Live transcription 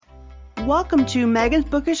Welcome to Megan's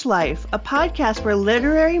Bookish Life, a podcast where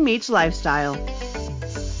literary meets lifestyle.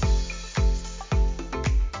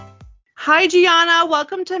 Hi, Giana.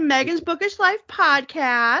 Welcome to Megan's Bookish Life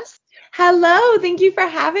podcast. Hello. Thank you for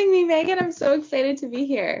having me, Megan. I'm so excited to be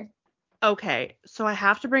here. Okay, so I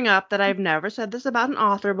have to bring up that I've never said this about an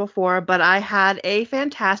author before, but I had a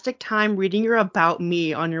fantastic time reading your About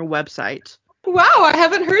Me on your website. Wow, I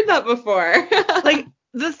haven't heard that before. Like,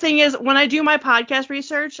 the thing is, when I do my podcast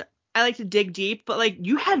research, I like to dig deep, but like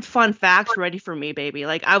you had fun facts ready for me, baby.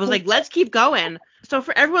 Like I was like, let's keep going. So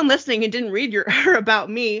for everyone listening who didn't read your About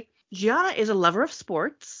Me, Giana is a lover of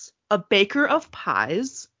sports, a baker of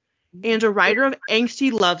pies, and a writer of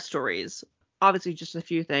angsty love stories. Obviously just a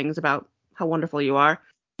few things about how wonderful you are.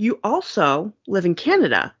 You also live in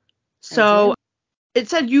Canada. So it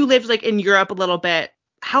said you lived like in Europe a little bit.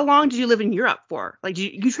 How long did you live in Europe for? Like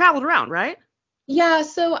you traveled around, right? Yeah,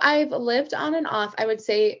 so I've lived on and off. I would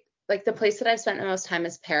say like the place that I've spent the most time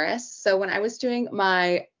is Paris. So when I was doing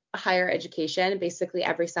my higher education, basically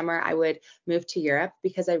every summer I would move to Europe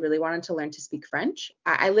because I really wanted to learn to speak French.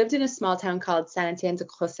 I lived in a small town called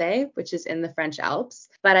Saint-Étienne-de-Crossey, which is in the French Alps,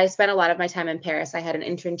 but I spent a lot of my time in Paris. I had an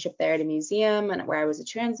internship there at a museum and where I was a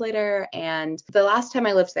translator. And the last time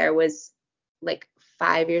I lived there was like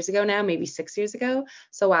 5 years ago now, maybe 6 years ago,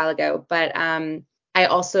 so a while ago. But I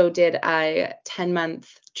also did a 10-month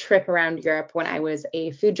trip around Europe when I was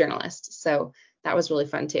a food journalist. So that was really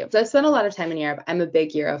fun too. So I spent a lot of time in Europe. I'm a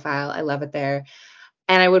big Europhile. I love it there.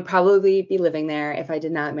 And I would probably be living there if I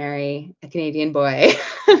did not marry a Canadian boy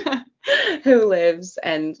who lives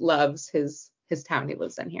and loves his town he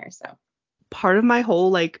lives in here. So part of my whole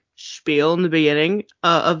like spiel in the beginning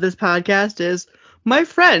of this podcast is my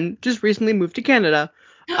friend just recently moved to Canada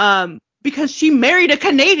because she married a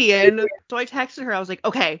Canadian. So I texted her. I was like,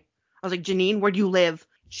 okay. I was like, Janine, where do you live?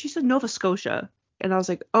 She said Nova Scotia. And I was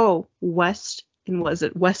like, oh, West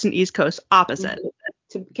and East Coast opposite.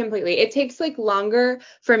 Completely. It takes like longer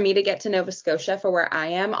for me to get to Nova Scotia for where I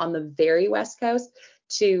am on the very West Coast.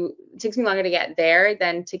 It takes me longer to get there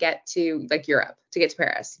than to get to like Europe, to get to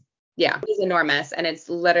Paris. Yeah, it's enormous, and it's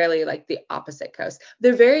literally like the opposite coast.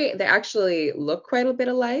 They actually look quite a bit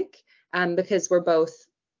alike, because we're both,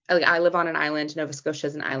 like I live on an island, Nova Scotia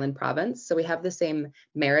is an island province, so we have the same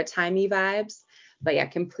maritime-y vibes, but yeah,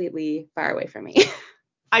 completely far away from me.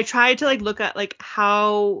 I tried to like look at like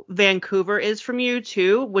how Vancouver is from you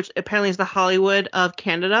too, which apparently is the Hollywood of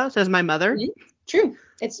Canada, says my mother. Mm-hmm. True.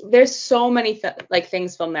 There's so many like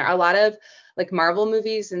things filmed there. A lot of like Marvel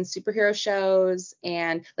movies and superhero shows,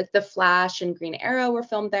 and like The Flash and Green Arrow were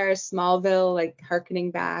filmed there. Smallville, like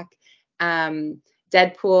harkening back.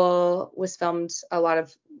 Deadpool was filmed. A lot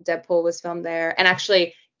of Deadpool was filmed there, and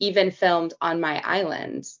actually even filmed on my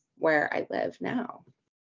island where I live now.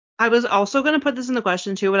 I was also going to put this in the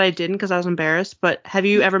question too, but I didn't because I was embarrassed. But have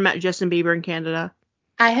you ever met Justin Bieber in Canada?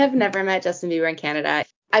 I have never met Justin Bieber in Canada.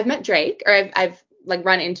 I've met Drake, or I've like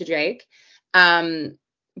run into Drake.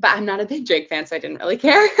 But I'm not a big Drake fan, so I didn't really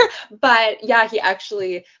care. But yeah,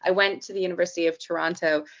 I went to the University of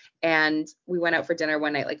Toronto and we went out for dinner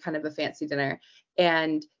one night, like kind of a fancy dinner.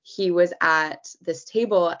 And he was at this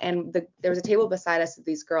table, and there was a table beside us with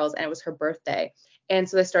these girls, and it was her birthday. And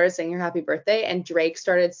so they started singing her happy birthday, and Drake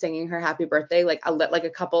started singing her happy birthday, like a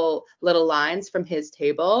couple little lines from his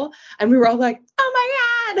table. And we were all like,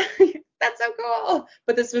 oh my God, that's so cool.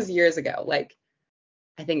 But this was years ago, like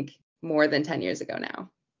I think more than 10 years ago now.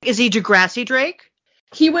 Is he Degrassi Drake?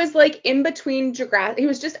 He was like in between Degrassi. He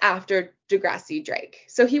was just after Degrassi Drake.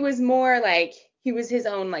 So he was more like, he was his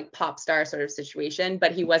own like pop star sort of situation,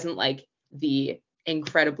 but he wasn't like the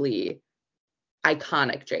incredibly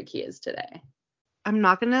iconic Drake he is today. I'm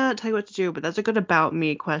not going to tell you what to do, but that's a good About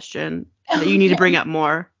Me question that you need to bring up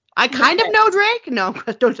more. I kind of know Drake. No,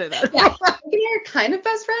 don't say that. Yeah, we're kind of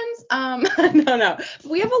best friends. No.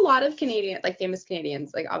 We have a lot of Canadian, like famous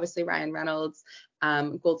Canadians, like obviously Ryan Reynolds,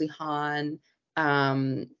 Goldie Hawn,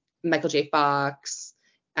 Michael J. Fox,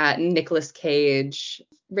 Nicolas Cage,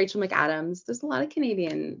 Rachel McAdams. There's a lot of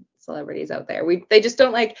Canadian celebrities out there. They just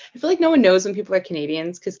don't like, I feel like no one knows when people are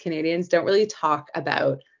Canadians because Canadians don't really talk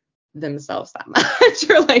about themselves that much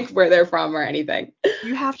or like where they're from or anything.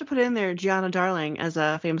 You have to put in there Giana Darling as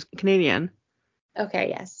a famous Canadian. Okay,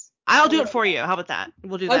 yes. I'll do it for you. How about that?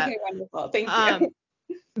 We'll do that. Okay, wonderful. Thank you.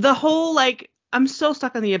 The whole like, I'm so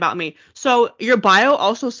stuck on the About Me. So your bio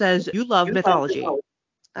also says you love mythology.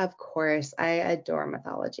 Of course. I adore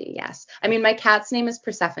mythology. Yes. I mean, my cat's name is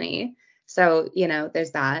Persephone. So,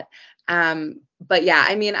 there's that. But yeah,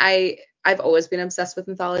 I mean, I've always been obsessed with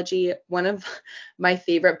mythology. One of my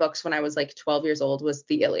favorite books when I was like 12 years old was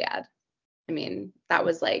The Iliad. I mean, that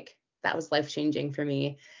was life-changing for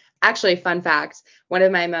me. Actually, fun fact, one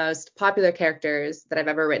of my most popular characters that I've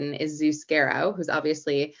ever written is Zeus Garo, who's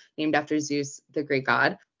obviously named after Zeus, the Greek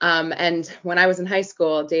god. And when I was in high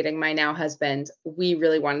school dating my now husband, we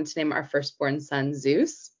really wanted to name our firstborn son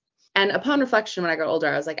Zeus. And upon reflection, when I got older,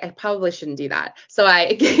 I was like, I probably shouldn't do that. So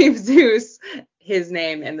I gave Zeus his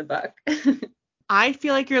name in the book. I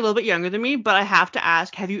feel like you're a little bit younger than me, but I have to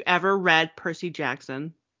ask, have you ever read Percy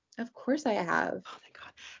Jackson? Of course I have. Oh my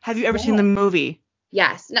God. Have you ever seen Yeah. the movie?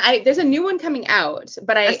 Yes. No, there's a new one coming out,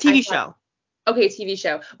 but That's I TV thought, show. okay, TV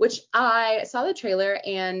show, which I saw the trailer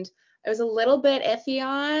and I was a little bit iffy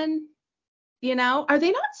on. Are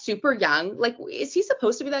they not super young? Like, is he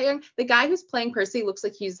supposed to be that young? The guy who's playing Percy looks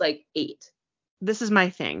like he's like 8. This is my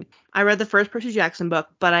thing. I read the first Percy Jackson book,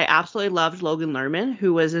 but I absolutely loved Logan Lerman,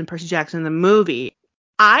 who was in Percy Jackson the movie.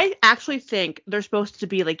 I actually think they're supposed to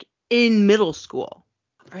be like in middle school.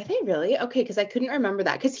 Are they really? Okay, because I couldn't remember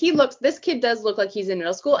that. Because this kid does look like he's in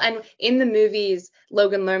middle school. And in the movies,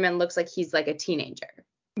 Logan Lerman looks like he's like a teenager.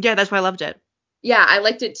 Yeah, that's why I loved it. Yeah, I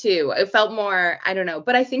liked it too. It felt more, I don't know.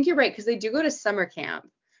 But I think you're right, because they do go to summer camp.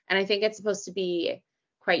 And I think it's supposed to be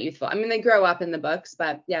quite youthful. I mean, they grow up in the books,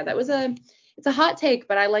 but yeah, it's a hot take,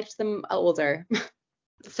 but I liked them older.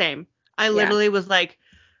 Same. I Yeah, literally was like,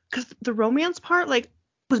 because the romance part, like,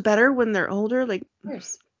 was better when they're older. Like, of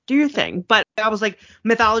course. do your thing. But I was like,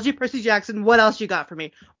 mythology, Percy Jackson, what else you got for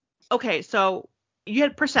me? Okay, so you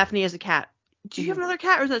had Persephone as a cat. Do you have Mhm. another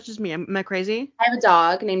cat, or is that just me? Am I crazy? I have a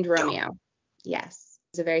dog named Romeo. Yes,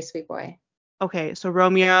 he's a very sweet boy. Okay, so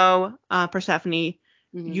Romeo, Persephone,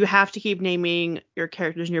 Mhm. you have to keep naming your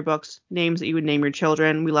characters in your books names that you would name your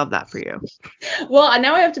children. We love that for you. Well,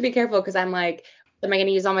 now I have to be careful because I'm like, am I going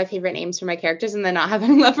to use all my favorite names for my characters and then not have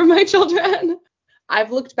any love for my children?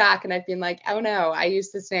 I've looked back and I've been like, oh no, I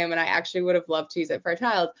used this name and I actually would have loved to use it for a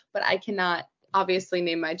child, but I cannot obviously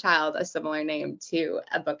name my child a similar name to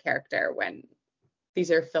a book character when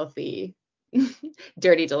these are filthy,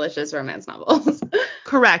 dirty, delicious romance novels.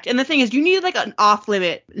 Correct. And the thing is, you need like an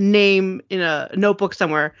off-limit name in a notebook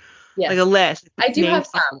somewhere, like a Yes. list. I do Names have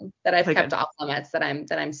some that I've okay, kept good. off limits that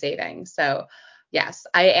I'm saving. So yes,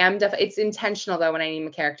 I am definitely. It's intentional though. When I name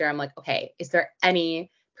a character, I'm like, okay, is there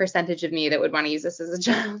any percentage of me that would want to use this as a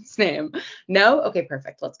child's name? No. Okay,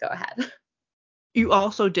 perfect. Let's go ahead. You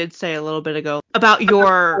also did say a little bit ago about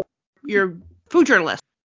your food journalist.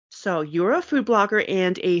 So you're a food blogger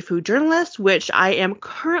and a food journalist, which I am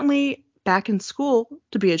currently back in school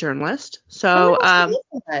to be a journalist. Oh my So gosh, I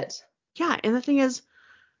love that. yeah, and the thing is,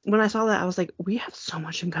 when I saw that, I was like, we have so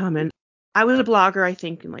much in common. I was a blogger, I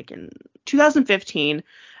think, in 2015, Mhm.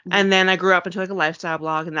 and then I grew up into like a lifestyle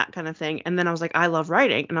blog and that kind of thing. And then I was like, I love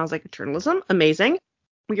writing, and I was like, journalism, amazing.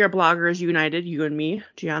 We are bloggers united, you and me,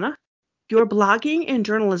 Giana. Your blogging and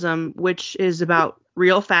journalism, which is about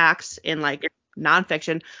real facts and like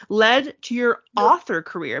nonfiction, led to your author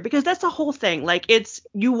career because that's the whole thing. Like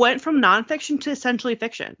you went from nonfiction to essentially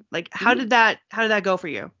fiction. Like how did that go for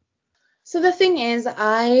you? So the thing is,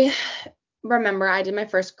 I remember I did my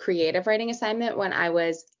first creative writing assignment when I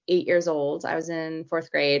was 8 years old. I was in 4th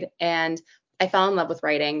grade and I fell in love with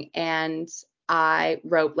writing and I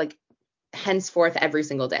wrote like henceforth every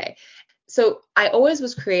single day. So I always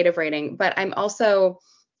was creative writing, but I'm also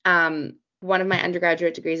one of my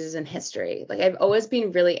undergraduate degrees is in history. Like I've always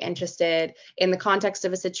been really interested in the context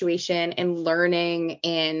of a situation and learning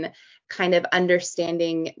in kind of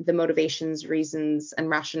understanding the motivations, reasons, and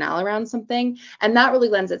rationale around something. And that really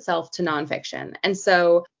lends itself to nonfiction. And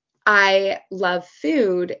so I love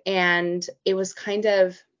food and it was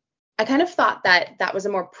I kind of thought that that was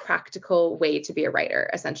a more practical way to be a writer,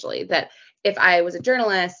 essentially. That if I was a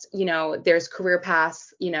journalist, there's career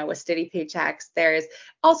paths, with steady paychecks. There's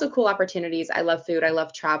also cool opportunities. I love food. I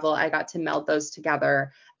love travel. I got to meld those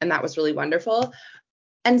together, and that was really wonderful.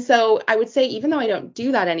 And so I would say, even though I don't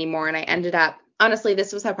do that anymore, and I ended up, honestly,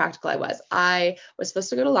 this was how practical I was. I was supposed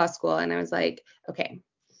to go to law school, and I was like, okay,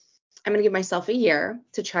 I'm going to give myself a year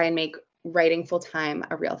to try and make writing full time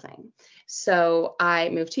a real thing. So I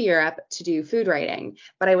moved to Europe to do food writing,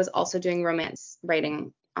 but I was also doing romance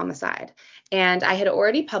writing on the side. And I had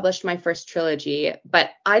already published my first trilogy,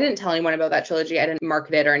 but I didn't tell anyone about that trilogy. I didn't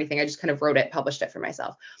market it or anything. I just kind of wrote it, published it for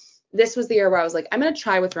myself. This was the year where I was like, I'm going to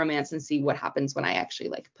try with romance and see what happens when I actually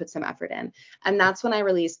like put some effort in. And that's when I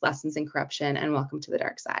released Lessons in Corruption and Welcome to the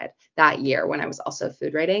Dark Side that year when I was also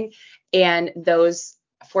food writing. And those,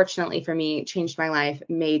 fortunately for me, changed my life,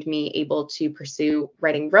 made me able to pursue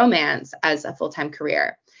writing romance as a full-time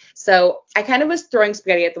career. So I kind of was throwing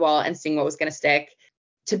spaghetti at the wall and seeing what was going to stick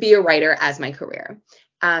to be a writer as my career.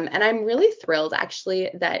 And I'm really thrilled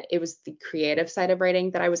actually that it was the creative side of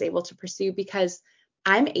writing that I was able to pursue because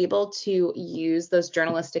I'm able to use those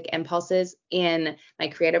journalistic impulses in my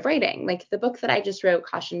creative writing. Like the book that I just wrote,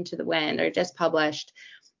 Caution to the Wind, or just published,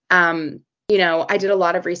 I did a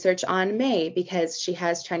lot of research on May because she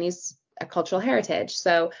has Chinese cultural heritage.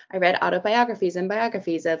 So I read autobiographies and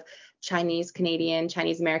biographies of Chinese Canadian,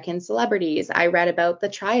 Chinese American celebrities. I read about the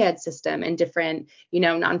triad system in different,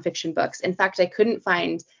 nonfiction books. In fact, I couldn't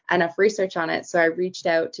find enough research on it. So I reached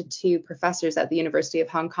out to two professors at the University of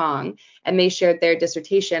Hong Kong, and they shared their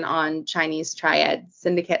dissertation on Chinese triad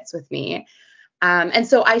syndicates with me. And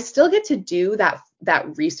so I still get to do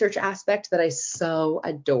that research aspect that I so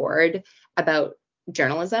adored about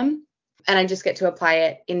journalism. And I just get to apply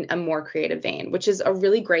it in a more creative vein, which is a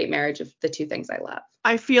really great marriage of the two things I love.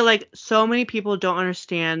 I feel like so many people don't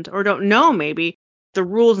understand or don't know maybe the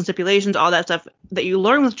rules and stipulations, all that stuff that you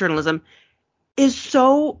learn with journalism is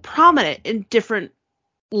so prominent in different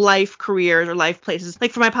life careers or life places.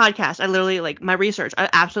 Like for my podcast, I literally like my research. I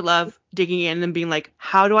absolutely love digging in and being like,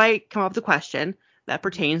 how do I come up with a question that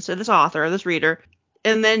pertains to this author or this reader?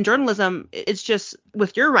 And then journalism, it's just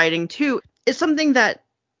with your writing too, it's something that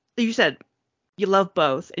you said you love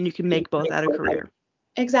both and you can make both out of career.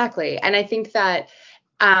 Exactly. And I think that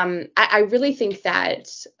I really think that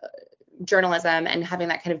journalism and having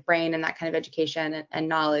that kind of brain and that kind of education and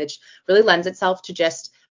knowledge really lends itself to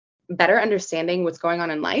just better understanding what's going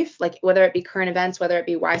on in life, like whether it be current events, whether it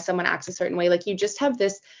be why someone acts a certain way. Like you just have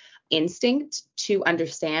this instinct to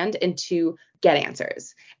understand and to get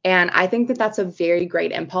answers. And I think that that's a very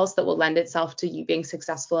great impulse that will lend itself to you being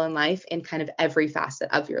successful in life in kind of every facet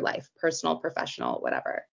of your life, personal, professional,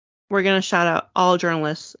 whatever. We're going to shout out all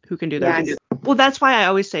journalists who can do that. Yes. Well, that's why I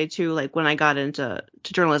always say too, like when I got into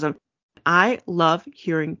journalism, I love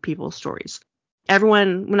hearing people's stories.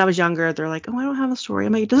 Everyone, when I was younger, they're like, oh, I don't have a story.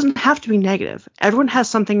 I'm like, it doesn't have to be negative. Everyone has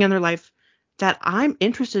something in their life that I'm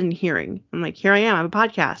interested in hearing. I'm like, here I am. I'm a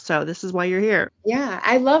podcast. So this is why you're here. Yeah,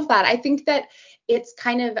 I love that. I think that it's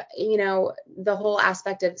kind of, the whole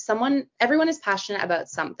aspect of everyone is passionate about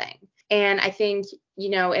something. And I think,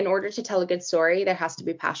 in order to tell a good story, there has to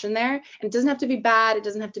be passion there. And it doesn't have to be bad. It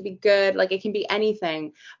doesn't have to be good. Like it can be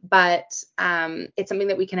anything, but it's something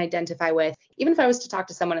that we can identify with. Even if I was to talk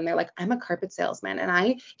to someone and they're like, I'm a carpet salesman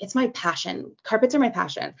and it's my passion. Carpets are my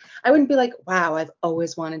passion. I wouldn't be like, wow, I've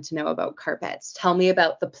always wanted to know about carpets. Tell me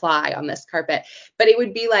about the ply on this carpet. But it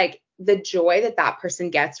would be like the joy that person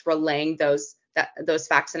gets relaying those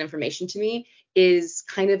facts and information to me is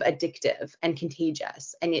kind of addictive and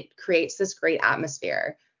contagious, and it creates this great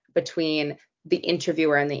atmosphere between the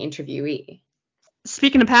interviewer and the interviewee.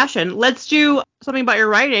 Speaking of passion, let's do something about your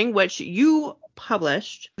writing, which you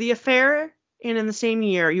published The Affair, and in the same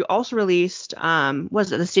year you also released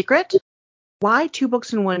was it The Secret? Why 2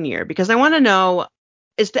 books in 1 year? Because I want to know,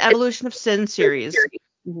 it's the Evolution of Sin series.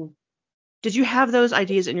 Mm-hmm. Did you have those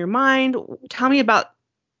ideas in your mind? Tell me about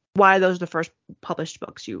why those are the first published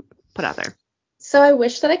books you put out there. So I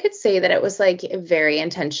wish that I could say that it was like very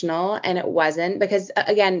intentional, and it wasn't, because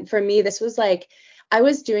again, for me, this was like, I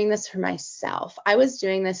was doing this for myself. I was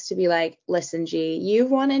doing this to be like, listen, G, you've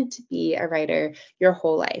wanted to be a writer your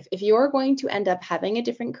whole life. If you're going to end up having a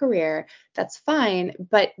different career, that's fine,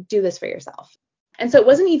 but do this for yourself. And so it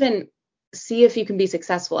wasn't even see if you can be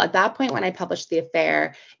successful. At that point, when I published The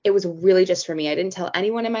Affair, it was really just for me. I didn't tell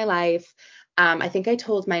anyone in my life. I think I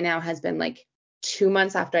told my now husband like 2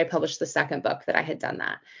 months after I published the second book that I had done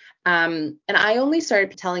that. And I only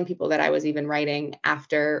started telling people that I was even writing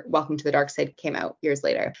after Welcome to the Dark Side came out years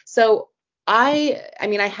later. So I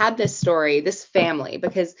had this story, this family,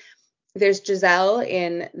 because there's Giselle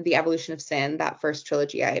in The Evolution of Sin, that first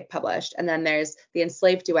trilogy I published. And then there's the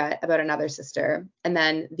Enslaved duet about another sister. And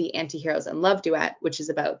then the Anti-Heroes in Love duet, which is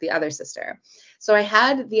about the other sister. So I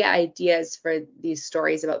had the ideas for these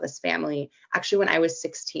stories about this family actually when I was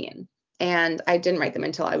 16. And I didn't write them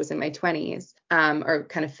until I was in my 20s, or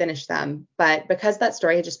kind of finished them. But because that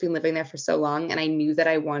story had just been living there for so long, and I knew that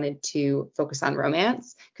I wanted to focus on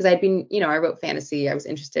romance, because I'd been, I wrote fantasy, I was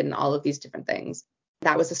interested in all of these different things.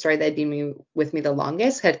 That was the story that had been with me the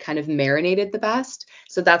longest, had kind of marinated the best.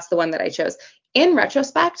 So that's the one that I chose. In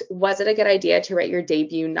retrospect, was it a good idea to write your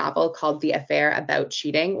debut novel called The Affair about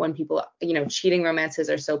cheating when people, cheating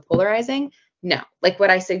romances are so polarizing? No. Like,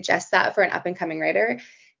 would I suggest that for an up and coming writer?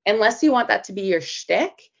 Unless you want that to be your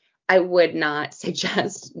shtick, I would not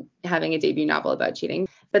suggest having a debut novel about cheating.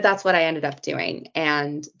 But that's what I ended up doing.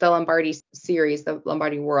 And the Lombardi series, the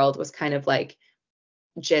Lombardi world, was kind of like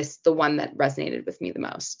just the one that resonated with me the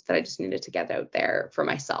most, that I just needed to get out there for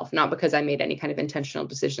myself, not because I made any kind of intentional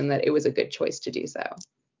decision that it was a good choice to do so.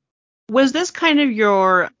 Was this kind of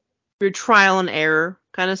your trial and error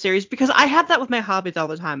kind of series, because I have that with my hobbies all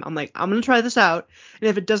the time. I'm like, I'm gonna try this out, and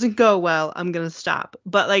if it doesn't go well, I'm gonna stop.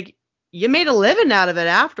 But like, you made a living out of it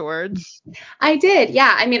afterwards. I did.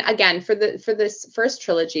 Yeah. I mean, again, for this first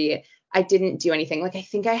trilogy, I didn't do anything. Like I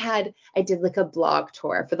think I did like a blog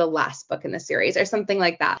tour for the last book in the series or something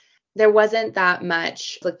like that. There wasn't that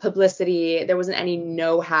much like publicity. There wasn't any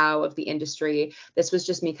know-how of the industry. This was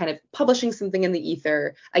just me kind of publishing something in the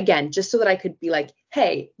ether, again, just so that I could be like,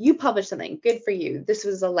 hey, you published something, good for you. This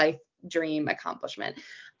was a life dream accomplishment.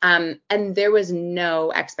 And there was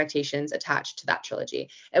no expectations attached to that trilogy.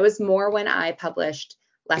 It was more when I published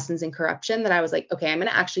Lessons in Corruption that I was like, okay, I'm going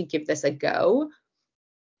to actually give this a go.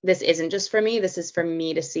 This isn't just for me. This is for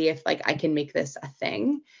me to see if like I can make this a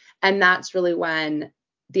thing. And that's really when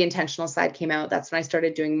the intentional side came out. That's when I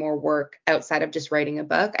started doing more work outside of just writing a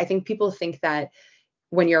book. I think people think that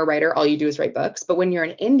when you're a writer, all you do is write books. But when you're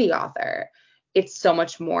an indie author, it's so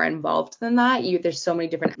much more involved than that. There's so many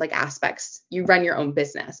different like aspects. You run your own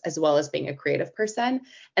business as well as being a creative person.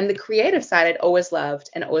 And the creative side I'd always loved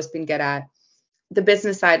and always been good at. The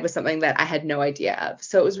business side was something that I had no idea of.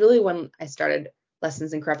 So it was really when I started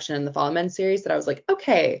Lessons in Corruption and the Fallen Men series that I was like,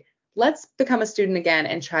 okay, let's become a student again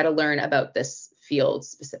and try to learn about this field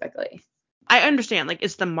specifically. I understand, like,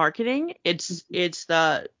 it's the marketing, it's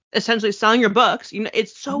the essentially selling your books. You know,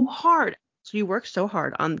 it's so hard. So you work so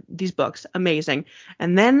hard on these books, amazing,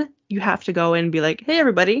 and then you have to go in and be like, hey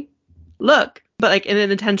everybody, look, but like in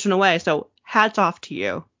an intentional way. So hats off to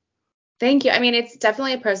you. Thank you. I mean, it's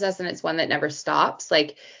definitely a process and it's one that never stops.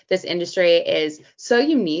 Like this industry is so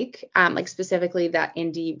unique, like specifically that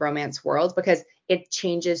indie romance world, because it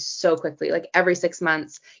changes so quickly. Like every 6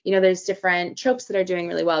 months, there's different tropes that are doing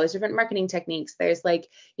really well. There's different marketing techniques. There's like,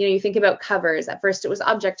 you think about covers. At first it was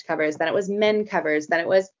object covers, then it was men covers, then it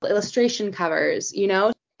was illustration covers,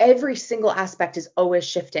 Every single aspect is always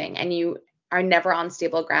shifting and you are never on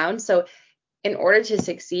stable ground. So in order to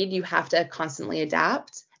succeed, you have to constantly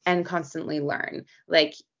adapt and constantly learn.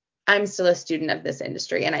 Like I'm still a student of this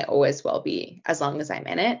industry and I always will be as long as I'm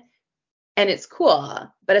in it. And it's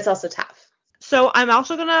cool, but it's also tough. So I'm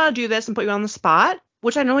also gonna do this and put you on the spot,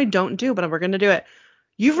 which I normally don't do, but we're gonna do it.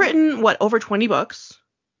 You've written what, over 20 books?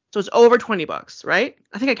 So it's over 20 books, right?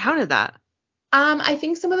 I think I counted that. I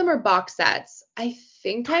think some of them are box sets. I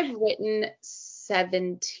think I've written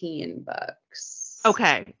 17 books.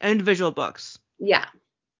 Okay, individual books. Yeah.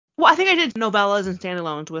 Well, I think I did novellas and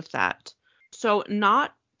standalones with that. So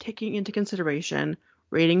not taking into consideration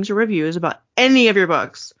ratings or reviews about any of your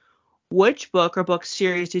books, which book or book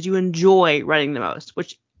series did you enjoy writing the most?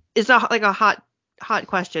 Which is like a hot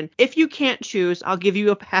question. If you can't choose, I'll give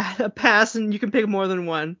you a pass and you can pick more than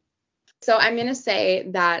one. So I'm going to say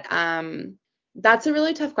that that's a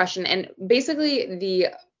really tough question. And basically the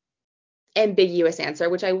ambiguous answer,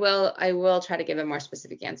 which I will try to give a more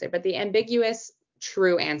specific answer, but the ambiguous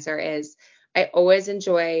true answer is I always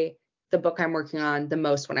enjoy the book I'm working on the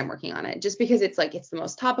most when I'm working on it, just because it's the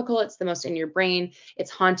most topical, it's the most in your brain,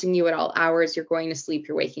 it's haunting you at all hours, you're going to sleep,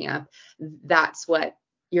 you're waking up. That's what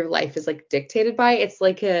your life is like dictated by. It's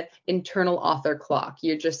like a internal author clock.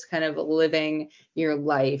 You're just kind of living your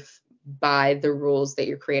life by the rules that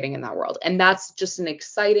you're creating in that world. And that's just an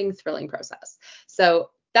exciting, thrilling process. So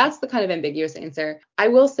that's the kind of ambiguous answer. I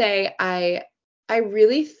will say I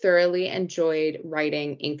really thoroughly enjoyed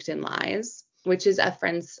writing Inked in Lies, which is a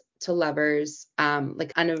friends to lovers,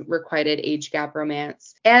 like unrequited age gap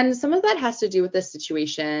romance. And some of that has to do with the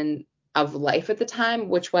situation of life at the time,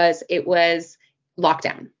 which was it was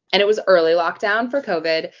lockdown. And it was early lockdown for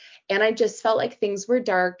COVID. And I just felt like things were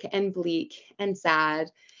dark and bleak and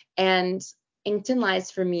sad. And Inked in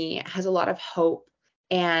Lies for me has a lot of hope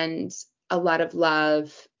and a lot of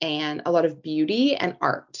love and a lot of beauty and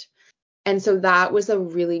art. And so that was a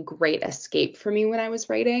really great escape for me when I was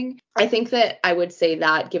writing. I think that I would say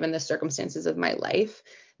that given the circumstances of my life,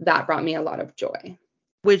 that brought me a lot of joy.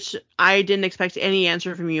 Which I didn't expect any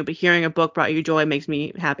answer from you, but hearing a book brought you joy makes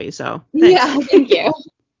me happy. So thanks. Yeah, thank you.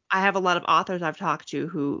 I have a lot of authors I've talked to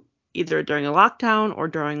who either during a lockdown or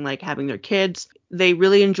during like having their kids, they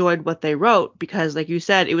really enjoyed what they wrote because like you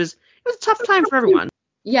said, it was a tough time for everyone.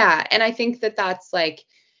 Yeah. And I think that that's like,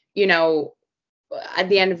 at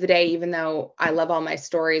the end of the day, even though I love all my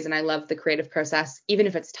stories and I love the creative process, even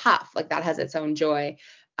if it's tough, like that has its own joy,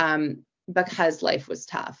 because life was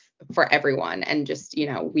tough for everyone and just,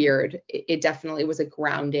 weird. It definitely was a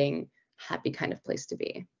grounding, happy kind of place to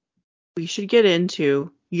be. We should get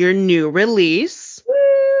into your new release.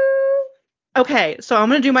 Okay, so I'm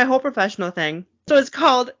going to do my whole professional thing. So it's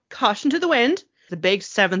called Caution to the Wind, the big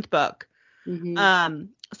 7th book. Mm-hmm.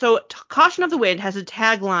 So Caution of the Wind has a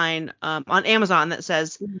tagline on Amazon that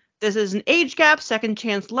says, This is an age gap, second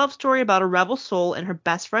chance love story about a rebel soul and her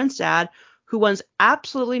best friend's dad who wants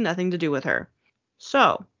absolutely nothing to do with her.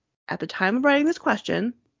 So, at the time of writing this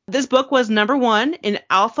question, this book was #1 in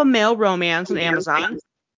alpha male romance on Amazon,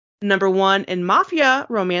 #1 in mafia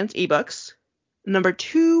romance ebooks,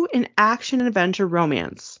 #2 in action and adventure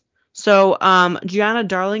romance. So, Giana,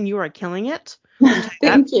 darling, you are killing it.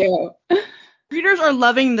 Thank you. Readers are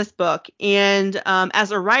loving this book, and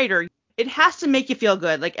as a writer, it has to make you feel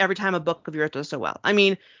good, like every time a book of yours does so well. I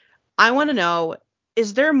mean, I want to know,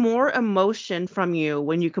 is there more emotion from you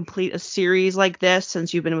when you complete a series like this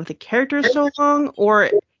since you've been with the characters so long,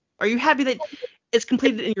 or are you happy that it's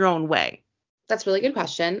completed in your own way? That's a really good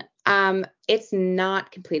question. It's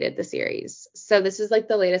not completed the series. So this is like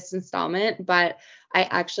the latest installment, but I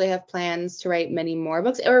actually have plans to write many more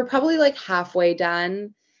books. We're probably like halfway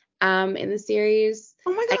done in the series.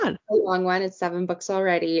 Oh my God. A long one. It's 7 books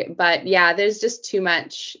already. But yeah, there's just too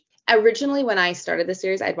much. Originally, when I started the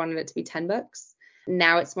series, I'd wanted it to be 10 books.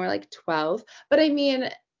 Now it's more like 12. But I mean,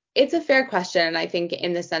 it's a fair question. I think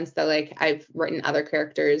in the sense that like I've written other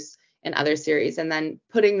characters in other series, and then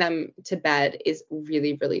putting them to bed is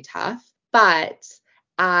really, really tough. But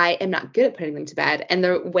I am not good at putting them to bed. And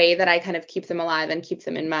the way that I kind of keep them alive and keep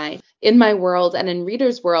them in my world and in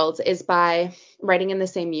readers' worlds is by writing in the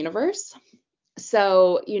same universe.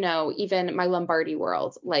 So, even my Lombardi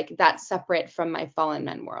world, like that's separate from my Fallen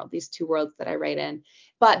Men world, these two worlds that I write in,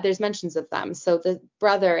 but there's mentions of them. So the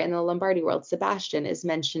brother in the Lombardi world, Sebastian, is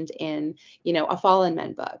mentioned in, a Fallen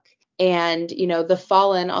Men book. And, the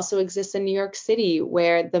Fallen also exists in New York City,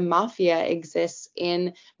 where the Mafia exists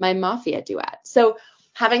in my Mafia duet. So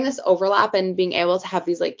having this overlap and being able to have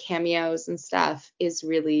these like cameos and stuff is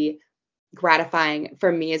really gratifying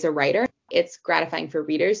for me as a writer. It's gratifying for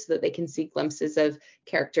readers so that they can see glimpses of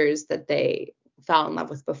characters that they fell in love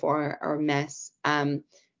with before or miss. And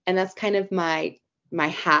that's kind of my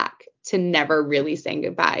hack to never really saying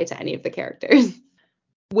goodbye to any of the characters.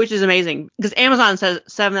 Which is amazing because Amazon says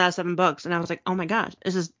 7 out of 7 books, and I was like, oh my gosh,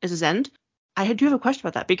 is this end? I do have a question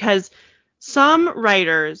about that because some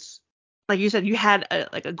writers, like you said, you had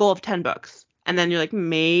a goal of 10 books, and then you're like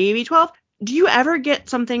maybe 12. Do you ever get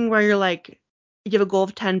something where you're like, you have a goal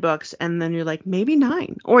of 10 books, and then you're like maybe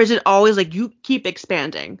 9, or is it always like you keep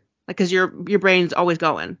expanding, like because your brain's always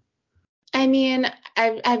going? I mean,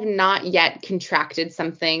 I've not yet contracted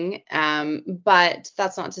something, but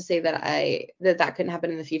that's not to say that that couldn't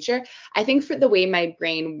happen in the future. I think for the way my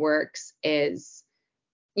brain works is,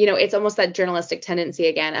 it's almost that journalistic tendency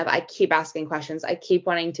again of I keep asking questions, I keep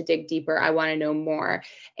wanting to dig deeper, I want to know more,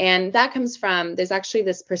 and that comes from there's actually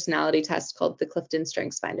this personality test called the Clifton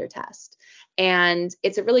Strengths Finder test, and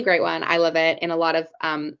it's a really great one. I love it, and a lot of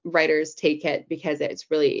writers take it because it's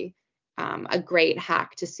really a great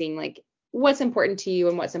hack to seeing like what's important to you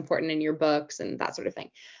and what's important in your books and that sort of thing.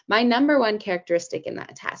 My number one characteristic in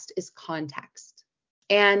that test is context.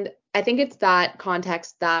 And I think it's that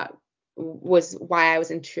context that was why I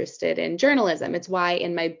was interested in journalism. It's why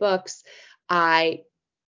in my books I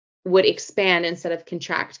would expand instead of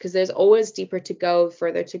contract, because there's always deeper to go,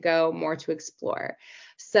 further to go, more to explore.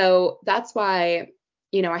 So that's why,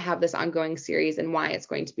 I have this ongoing series and why it's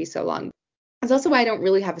going to be so long. It's also why I don't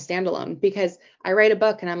really have a standalone, because I write a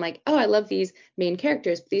book and I'm like, oh, I love these main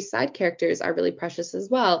characters, but these side characters are really precious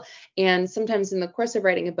as well. And sometimes in the course of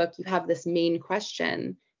writing a book, you have this main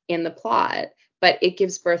question in the plot, but it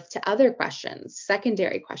gives birth to other questions,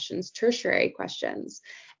 secondary questions, tertiary questions,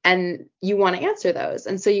 and you want to answer those.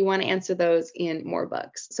 And so you want to answer those in more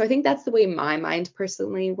books. So I think that's the way my mind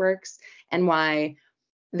personally works, and why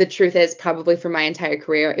the truth is probably for my entire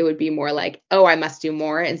career, it would be more like, oh, I must do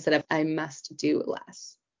more instead of I must do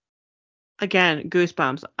less. Again,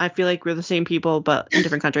 goosebumps. I feel like we're the same people, but in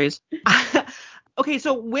different countries. Okay,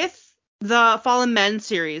 so with the Fallen Men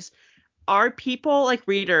series, are people like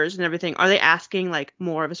readers and everything, are they asking like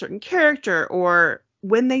more of a certain character, or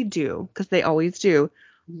when they do, because they always do,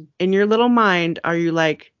 in your little mind, are you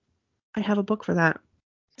like, I have a book for that?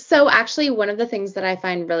 So actually, one of the things that I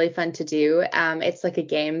find really fun to do, it's like a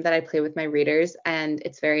game that I play with my readers, and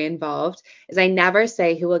it's very involved, is I never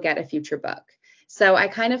say who will get a future book. So I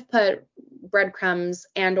kind of put breadcrumbs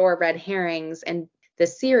and or red herrings in the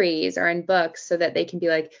series or in books so that they can be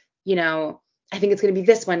like, I think it's going to be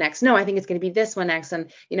this one next. No, I think it's going to be this one next.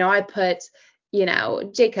 And, I put,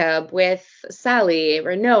 Jacob with Sally,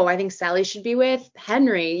 or no, I think Sally should be with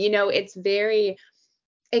Henry.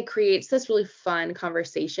 It creates this really fun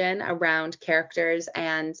conversation around characters.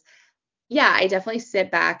 And yeah, I definitely sit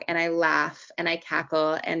back and I laugh and I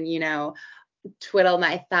cackle. And, twiddle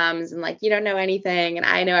my thumbs and like, you don't know anything and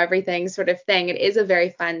I know everything sort of thing. It is a very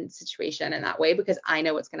fun situation in that way because I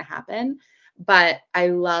know what's going to happen. But I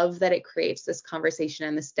love that it creates this conversation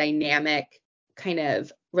and this dynamic kind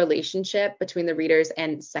of relationship between the readers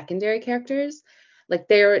and secondary characters. Like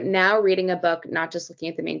they're now reading a book, not just looking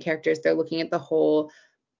at the main characters, they're looking at the whole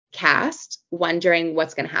cast, wondering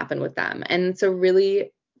what's going to happen with them. And it's a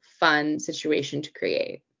really fun situation to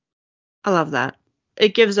create. I love that.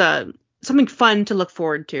 It gives something fun to look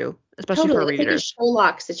forward to, especially for Totally. It's like a readers.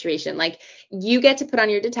 Sherlock situation. Like you get to put on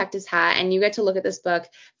your detective's hat and you get to look at this book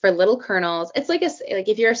for little kernels. It's like like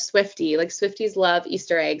if you're a Swiftie, like Swifties love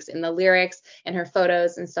Easter eggs in the lyrics and her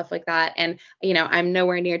photos and stuff like that. And you know, I'm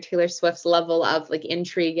nowhere near Taylor Swift's level of like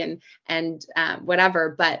intrigue and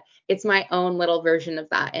whatever, but it's my own little version of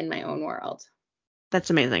that in my own world.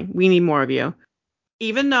 That's amazing. We need more of you.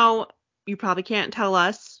 Even though you probably can't tell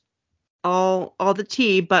us all the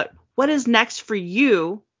tea, but what is next for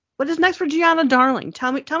you? What is next for Giana Darling?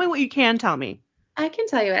 Tell me what you can tell me. I can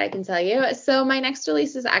tell you what I can tell you. So my next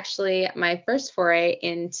release is actually my first foray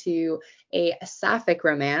into a sapphic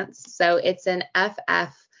romance. So it's an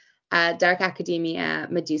FF Dark Academia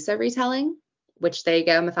Medusa retelling, which there you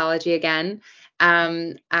go, mythology again.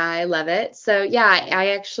 I love it. So yeah,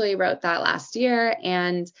 I actually wrote that last year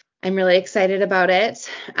and I'm really excited about it.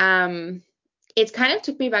 It kind of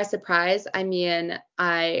took me by surprise. I mean,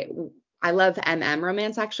 I love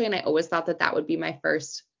romance actually, and I always thought that would be my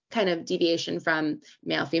first kind of deviation from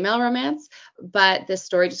male-female romance, but this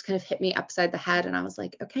story just kind of hit me upside the head and I was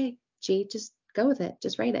like, okay, G, just go with it,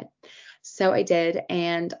 just write it. So I did,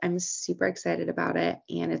 and I'm super excited about it,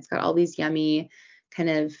 and it's got all these yummy kind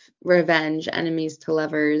of revenge, enemies to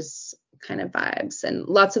lovers kind of vibes, and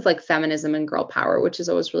lots of like feminism and girl power, which is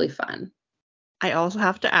always really fun. I also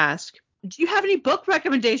have to ask, do you have any book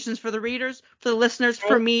recommendations for the readers, for the listeners,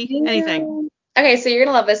 for me, anything? Okay, so you're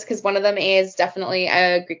gonna love this because one of them is definitely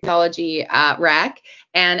a Greek mythology rec,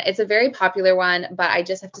 and it's a very popular one. But I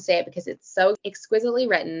just have to say it because it's so exquisitely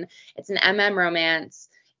written. It's an romance.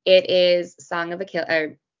 It is Song of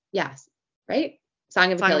Achilles. Yes, right?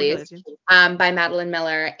 Song of Achilles, by Madeline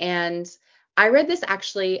Miller. And I read this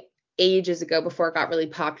actually ages ago before it got really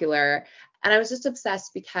popular. And I was just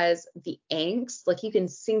obsessed because the angst, like you can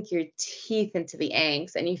sink your teeth into the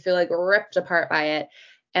angst and you feel like ripped apart by it.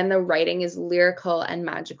 And the writing is lyrical and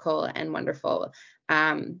magical and wonderful.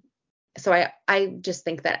 So I just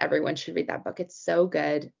think that everyone should read that book. It's so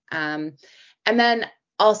good. And then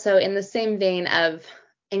also in the same vein of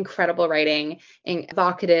incredible writing,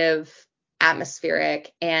 evocative,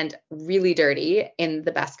 atmospheric, and really dirty in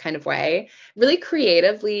the best kind of way, really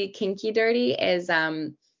creatively kinky dirty is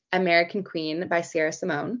American Queen by Sierra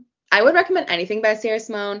Simone. I would recommend anything by Sierra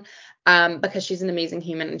Simone because she's an amazing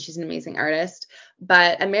human and she's an amazing artist.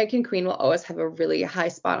 But American Queen will always have a really high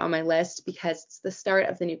spot on my list because it's the start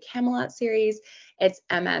of the new Camelot series. It's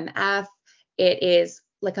MMF. It is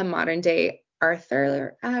like a modern day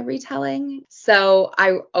Arthur retelling. So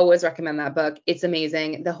I always recommend that book. It's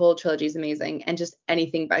amazing. The whole trilogy is amazing. And just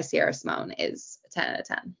anything by Sierra Simone is a 10 out of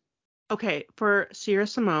 10. Okay, for Sierra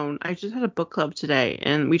Simone, I just had a book club today,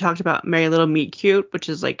 and we talked about Merry Little Meet Cute, which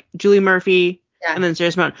is like Julie Murphy, and then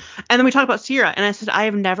Sierra Simone. And then we talked about Sierra, and I said, I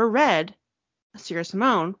have never read Sierra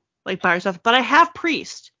Simone, like by herself, but I have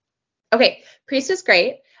Priest. Okay, Priest is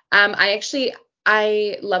great.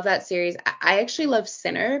 I love that series. I actually love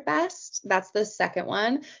Sinner best. That's the second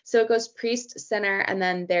one. So it goes Priest, Sinner, and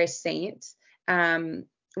then there's Saint,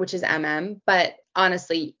 which is But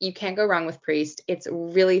honestly, you can't go wrong with Priest. It's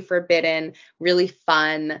really forbidden, really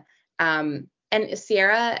fun. And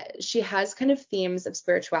Sierra, she has kind of themes of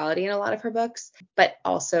spirituality in a lot of her books, but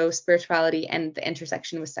also spirituality and the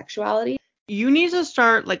intersection with sexuality. You need to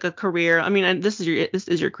start like a career. I mean, and this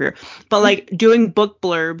is your career, but like doing book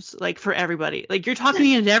blurbs like for everybody. Like you're talking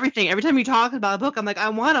me into everything. Every time you talk about a book, I'm like, I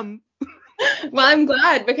want them. Well, I'm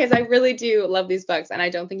glad because I really do love these books and I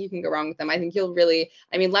don't think you can go wrong with them. I think you'll really,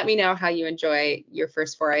 let me know how you enjoy your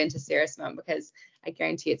first foray into Sierra Simone because I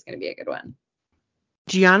guarantee it's going to be a good one.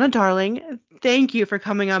 Giana Darling, thank you for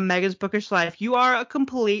coming on Megan's Bookish Life. You are a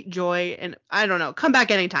complete joy, and I don't know, come back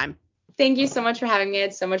anytime. Thank you so much for having me.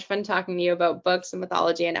 It's so much fun talking to you about books and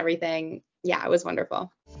mythology and everything. Yeah, it was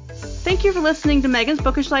wonderful. Thank you for listening to Megan's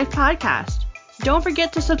Bookish Life podcast. Don't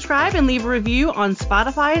forget to subscribe and leave a review on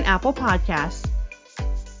Spotify and Apple Podcasts.